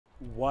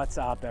What's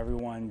up,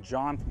 everyone?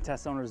 John from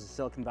Test Owners of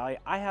Silicon Valley.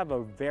 I have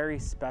a very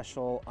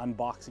special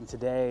unboxing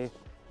today,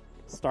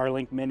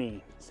 Starlink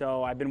Mini.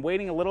 So I've been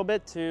waiting a little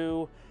bit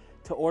to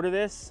order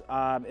this.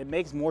 It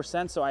makes more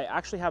sense. So I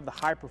actually have the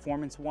high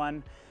performance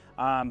one,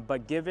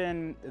 but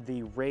given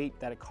the rate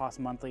that it costs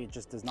monthly, it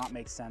just does not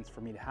make sense for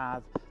me to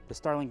have. The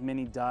Starlink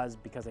Mini does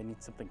because I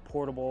need something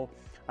portable.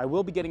 I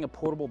will be getting a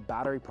portable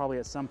battery probably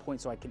at some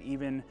point so I can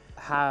even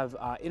have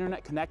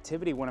internet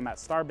connectivity when I'm at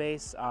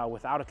Starbase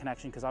without a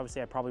connection, because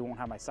obviously I probably won't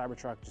have my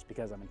Cybertruck just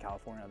because I'm in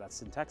California, that's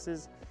in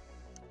Texas.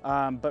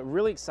 But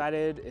really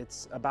excited.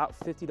 It's about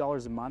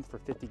 $50 a month for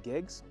 50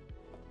 gigs.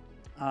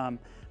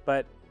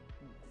 But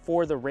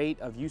for the rate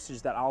of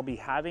usage that I'll be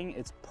having,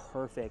 it's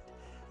perfect.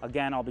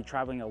 Again, I'll be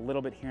traveling a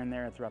little bit here and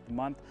there throughout the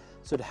month.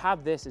 So to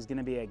have this is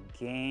gonna be a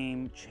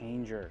game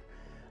changer.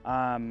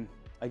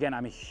 Again,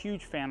 I'm a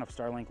huge fan of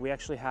Starlink. We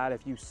actually had,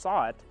 if you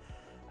saw it,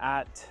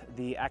 at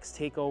the X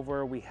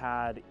Takeover, we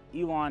had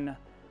Elon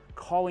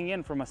calling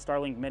in from a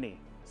Starlink Mini.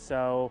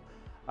 So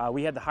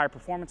we had the high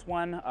performance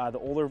one, the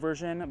older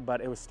version,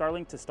 but it was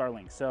Starlink to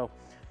Starlink. So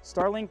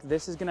Starlink,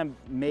 this is gonna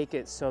make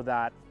it so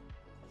that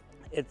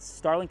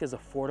Starlink is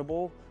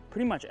affordable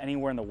pretty much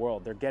anywhere in the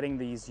world. They're getting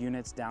these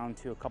units down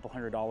to a couple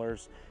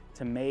 $100s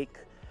to make,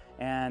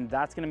 and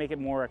that's gonna make it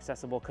more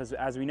accessible, because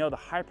as we know, the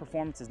high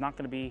performance is not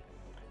gonna be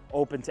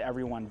open to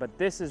everyone, but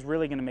this is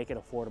really gonna make it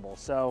affordable.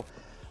 So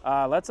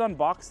let's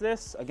unbox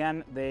this.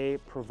 Again, they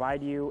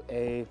provide you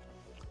a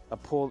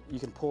pull, you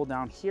can pull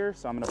down here.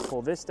 So I'm gonna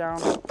pull this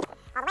down. All the way,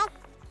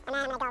 and then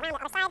I'm gonna go around the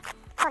other side,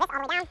 pull this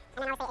all the way down,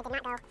 and then obviously it did not go all the way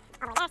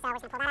there, so we're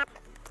just gonna pull that up.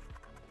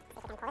 See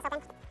if we can pull this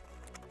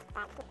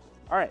open.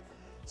 All right,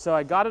 so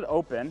I got it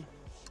open.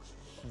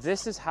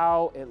 This is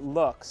how it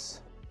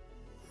looks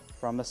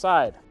from the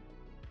side.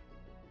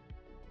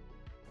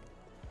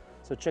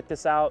 So check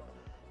this out.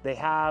 They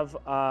have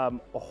a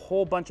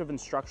whole bunch of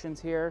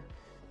instructions here.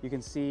 You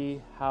can see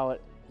how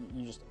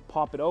you just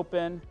pop it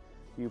open,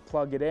 you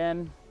plug it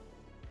in,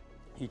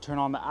 you turn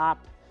on the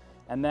app,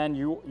 and then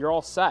you're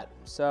all set.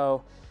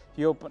 So if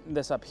you open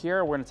this up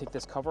here, we're gonna take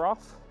this cover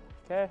off,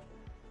 okay?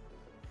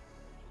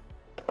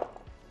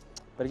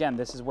 But again,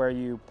 this is where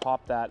you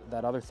pop that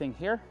other thing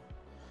here.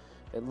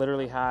 It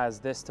literally has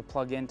this to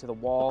plug into the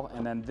wall,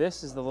 and then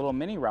this is the little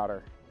mini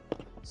router.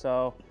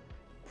 So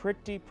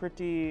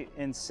pretty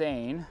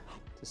insane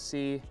to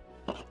see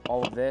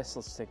all of this.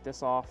 Let's take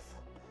this off.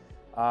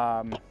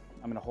 I'm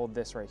gonna hold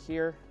this right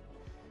here.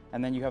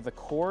 And then you have the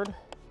cord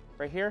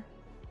right here.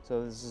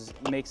 So this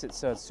makes it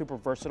so it's super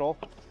versatile.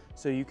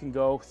 So you can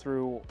go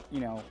through,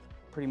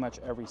 pretty much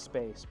every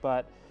space.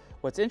 But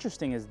what's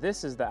interesting is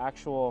this is the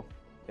actual,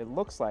 it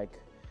looks like,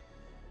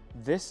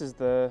 this is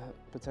the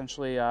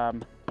potentially,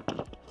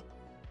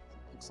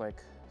 looks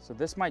like, so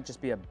this might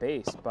just be a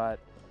base, but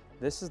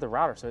this is the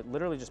router. So it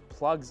literally just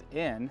plugs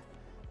in.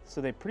 So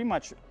they pretty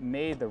much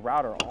made the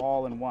router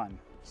all in one.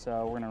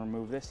 So we're gonna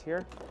remove this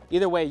here.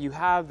 Either way, you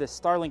have this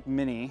Starlink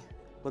Mini.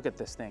 Look at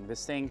this thing.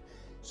 This thing,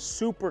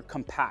 super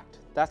compact.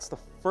 That's the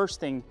first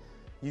thing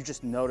you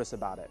just notice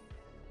about it.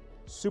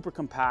 Super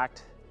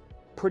compact,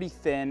 pretty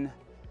thin,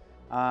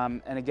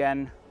 and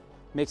again,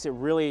 makes it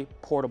really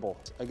portable.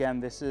 Again,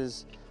 this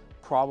is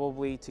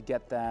probably to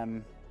get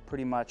them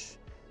pretty much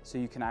so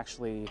you can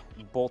actually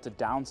bolt it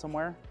down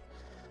somewhere.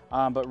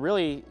 But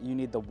really, you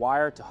need the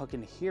wire to hook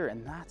in here,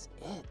 and that's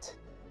it.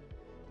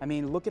 I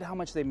mean, look at how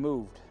much they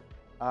moved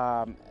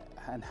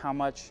and how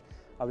much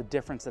of a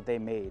difference that they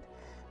made.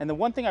 And the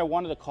one thing I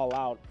wanted to call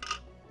out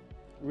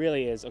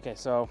really is, okay,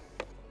 so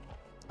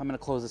I'm gonna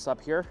close this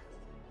up here,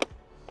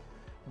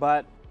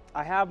 but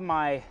I have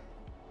my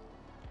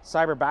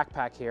Cyber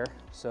backpack here.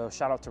 So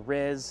shout out to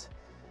Riz.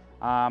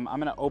 I'm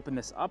gonna open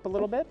this up a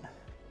little bit, and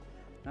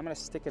I'm gonna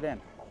stick it in.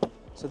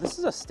 So this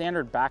is a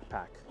standard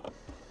backpack.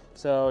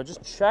 So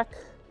just check,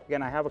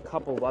 again, I have a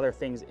couple of other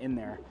things in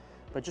there,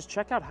 but just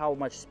check out how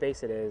much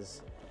space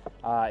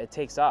it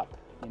takes up.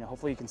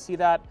 Hopefully you can see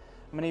that.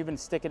 I'm gonna even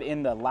stick it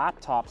in the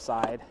laptop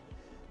side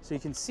so you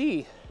can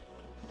see.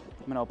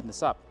 I'm gonna open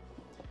this up.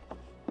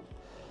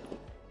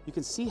 You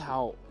can see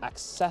how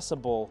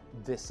accessible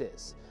this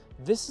is.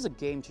 This is a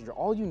game changer.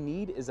 All you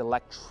need is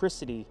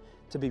electricity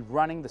to be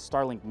running the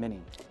Starlink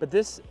Mini. But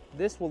this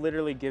will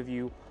literally give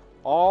you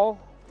all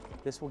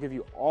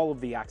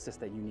of the access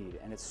that you need,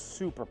 and it's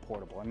super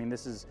portable. I mean,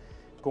 this is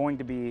going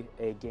to be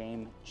a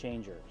game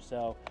changer.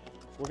 So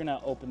we're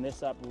gonna open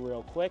this up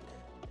real quick,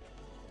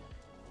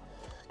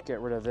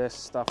 get rid of this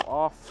stuff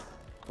off.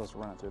 Supposed to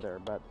run it through there,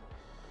 but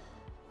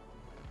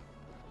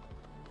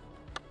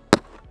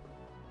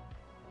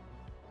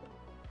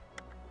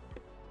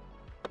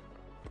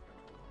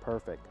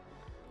perfect.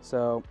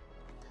 So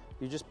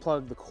you just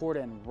plug the cord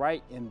in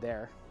right in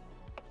there.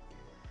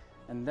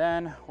 And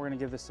then we're gonna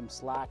give this some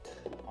slack,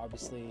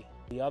 obviously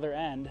the other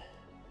end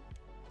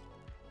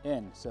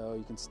in. So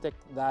you can stick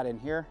that in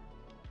here.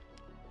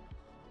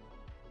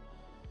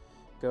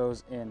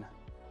 Goes in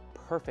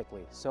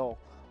perfectly. So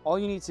all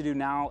you need to do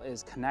now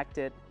is connect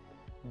it,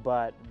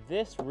 but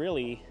this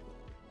really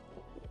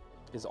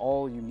is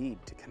all you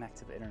need to connect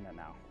to the internet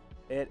now.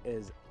 It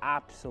is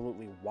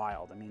absolutely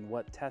wild. I mean,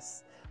 what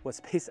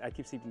space, I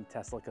keep saying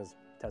Tesla because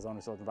Tesla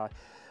owns Silicon Valley,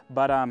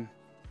 but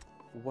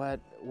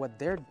what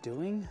they're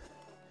doing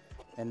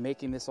and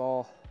making this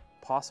all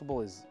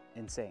possible is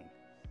insane.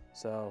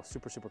 So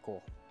super, super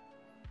cool.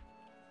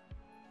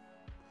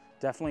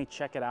 Definitely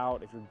check it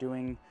out. If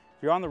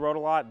you're on the road a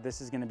lot,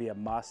 this is gonna be a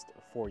must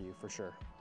for you for sure.